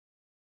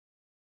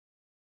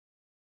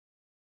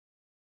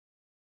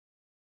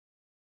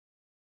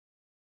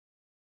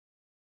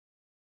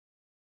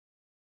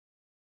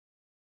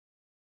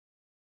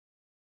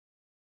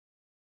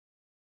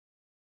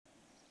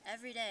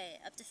Every day,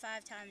 up to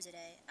 5 times a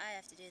day, I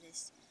have to do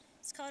this.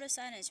 It's called a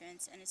sinus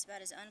rinse, and it's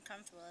about as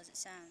uncomfortable as it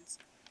sounds.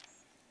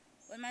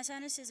 When my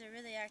sinuses are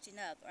really acting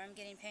up or I'm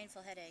getting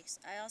painful headaches,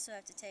 I also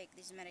have to take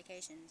these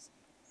medications.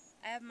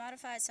 I have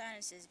modified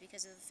sinuses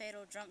because of the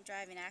fatal drunk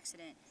driving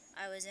accident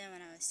I was in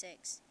when I was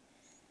 6.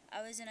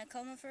 I was in a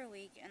coma for a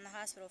week and the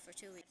hospital for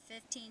 2 weeks.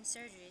 15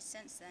 surgeries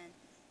since then,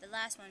 the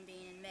last one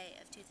being in May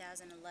of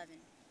 2011.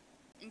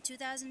 In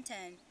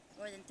 2010,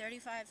 more than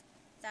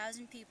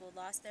 35,000 people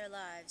lost their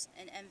lives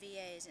in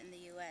MVAs in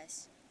the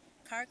U.S.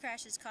 Car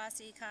crashes cost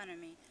the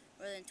economy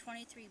more than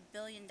 $23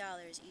 billion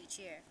each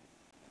year.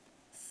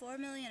 4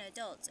 million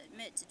adults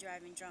admit to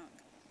driving drunk.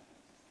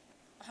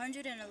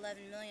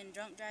 111 million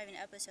drunk driving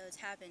episodes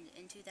happened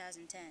in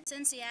 2010.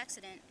 Since the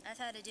accident, I've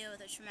had to deal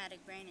with a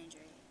traumatic brain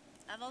injury.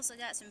 I've also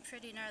got some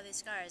pretty gnarly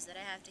scars that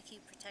I have to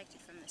keep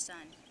protected from the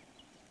sun.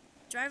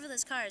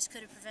 Driverless cars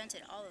could have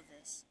prevented all of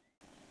this.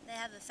 They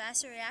have a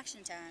faster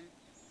reaction time,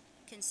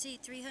 can see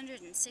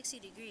 360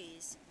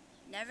 degrees,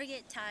 never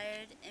get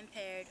tired,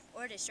 impaired,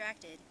 or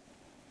distracted,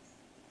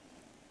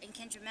 and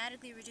can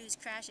dramatically reduce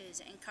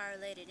crashes and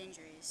car-related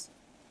injuries.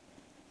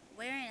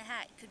 Wearing a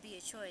hat could be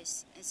a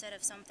choice instead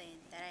of something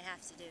that I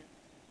have to do.